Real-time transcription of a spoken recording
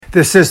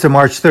This is the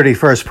March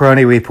 31st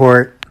Peroni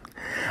Report.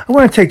 I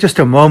want to take just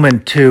a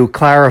moment to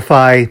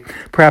clarify,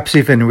 perhaps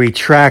even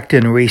retract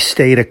and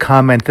restate a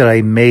comment that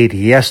I made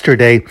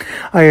yesterday.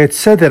 I had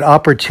said that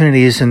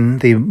opportunities in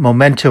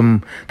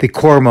the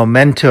core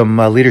momentum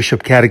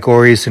leadership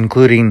categories,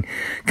 including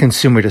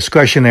consumer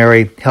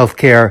discretionary,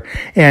 healthcare,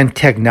 and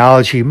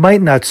technology,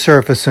 might not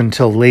surface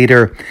until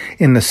later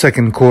in the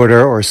second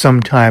quarter or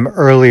sometime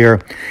earlier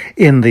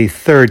in the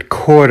third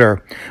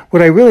quarter.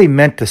 What I really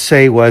meant to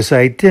say was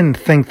I didn't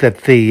think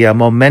that the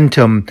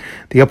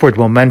upward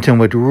momentum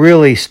would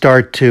really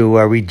start to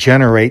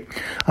regenerate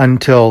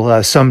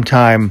until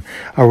sometime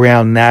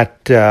around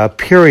that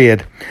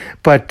period.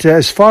 But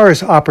as far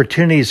as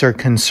opportunities are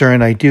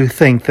concerned, I do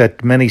think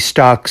that many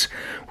stocks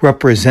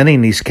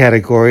representing these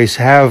categories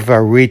have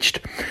reached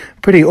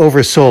pretty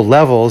oversold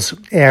levels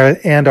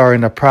and are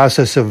in the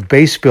process of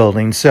base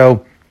building.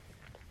 So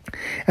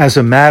as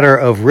a matter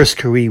of risk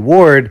to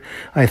reward,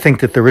 I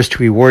think that the risk to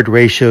reward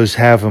ratios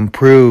have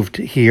improved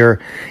here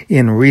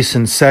in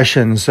recent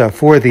sessions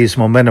for these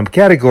momentum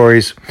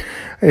categories.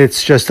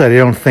 It's just that I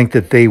don't think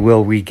that they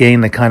will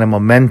regain the kind of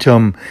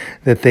momentum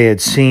that they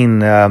had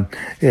seen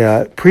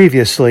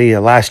previously,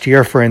 last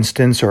year, for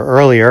instance, or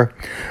earlier,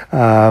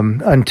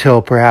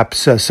 until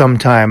perhaps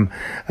sometime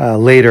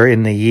later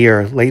in the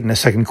year, late in the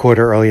second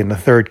quarter, early in the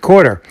third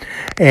quarter.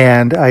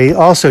 And I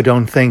also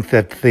don't think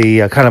that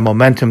the kind of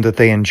momentum that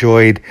they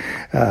enjoyed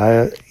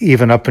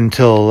even up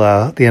until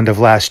the end of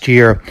last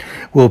year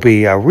will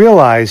be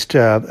realized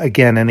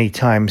again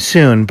anytime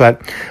soon.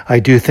 But I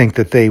do think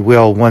that they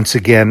will once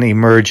again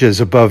emerge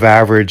as above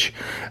average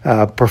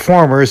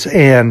performers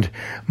and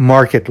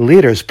market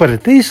leaders. But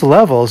at these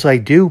levels, I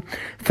do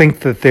think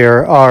that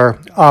there are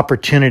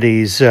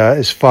opportunities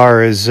as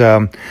far as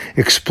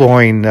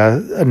exploring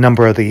a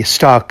number of the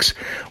stocks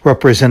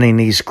representing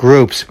these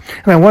groups.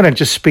 And I want to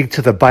just speak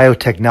to the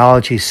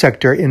biotechnology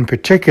sector in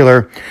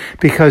particular,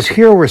 because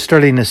here we're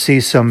starting to see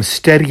some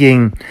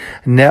steadying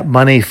net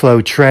money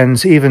flow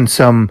trends, even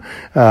some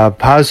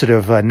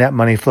positive net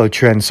money flow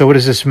trends. So what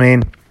does this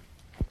mean?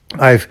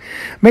 I've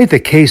made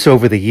the case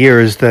over the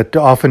years that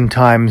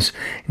oftentimes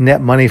net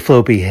money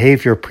flow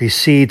behavior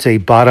precedes a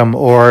bottom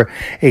or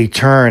a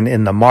turn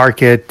in the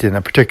market, in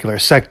a particular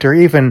sector,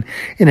 even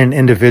in an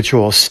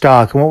individual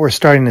stock. And what we're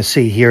starting to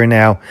see here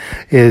now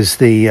is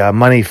the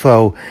money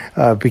flow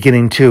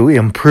beginning to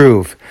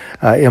improve.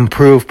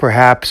 Improve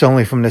perhaps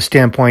only from the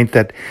standpoint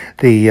that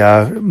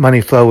the money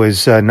flow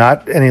is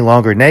not any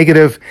longer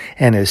negative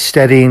and is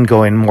steadying,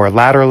 going more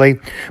laterally.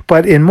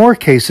 But in more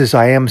cases,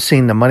 I am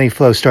seeing the money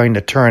flow starting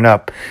to turn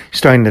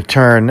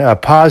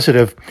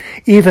positive,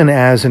 even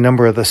as a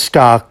number of the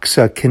stocks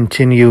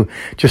continue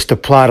just to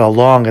plot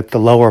along at the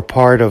lower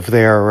part of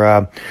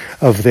their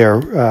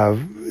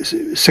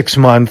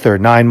 6-month or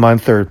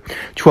 9-month or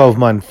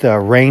 12-month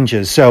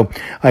ranges. So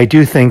I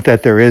do think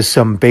that there is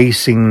some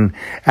basing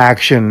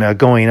action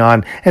going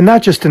on, and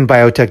not just in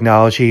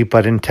biotechnology,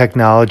 but in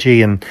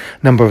technology and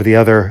a number of the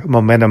other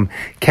momentum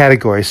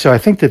categories. So I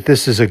think that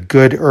this is a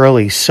good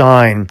early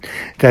sign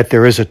that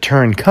there is a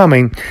turn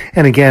coming.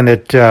 And again,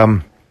 it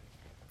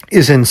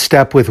is in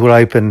step with what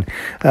I've been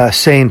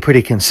saying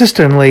pretty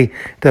consistently,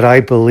 that I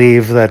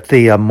believe that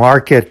the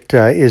market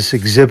is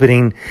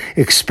exhibiting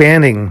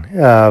expanding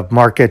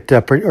market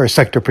or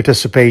sector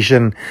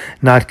participation,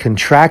 not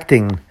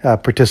contracting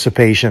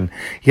participation.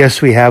 Yes,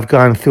 we have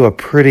gone through a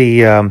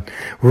pretty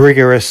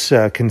rigorous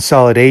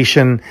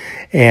consolidation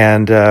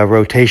and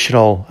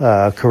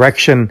rotational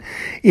correction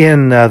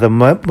in the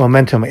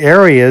momentum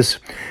areas.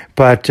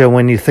 But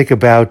when you think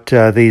about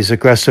these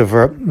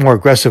more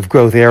aggressive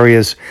growth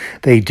areas,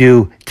 they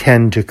do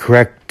tend to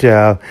correct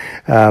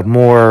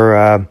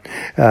more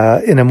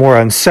in a more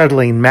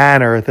unsettling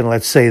manner than,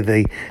 let's say,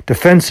 the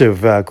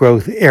defensive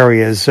growth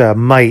areas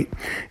might.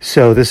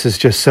 So this is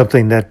just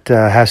something that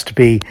has to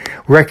be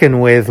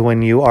reckoned with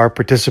when you are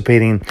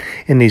participating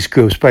in these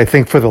groups. But I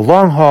think for the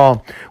long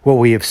haul, what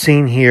we have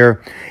seen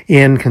here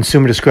in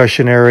consumer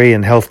discretionary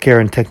and healthcare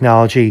and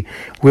technology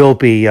will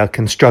be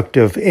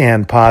constructive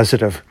and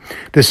positive.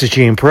 This is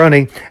Gene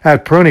Peroni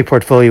at Peroni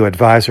Portfolio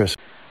Advisors.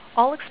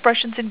 All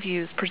expressions and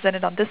views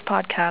presented on this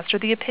podcast are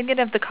the opinion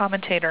of the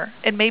commentator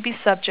and may be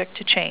subject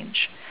to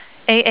change.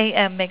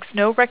 AAM makes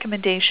no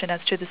recommendation as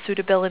to the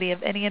suitability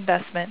of any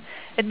investment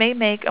and may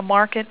make a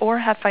market or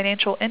have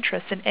financial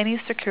interest in any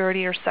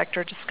security or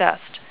sector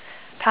discussed.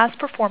 Past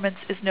performance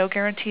is no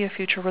guarantee of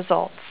future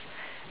results.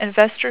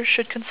 Investors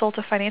should consult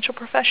a financial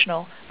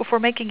professional before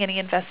making any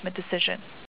investment decision.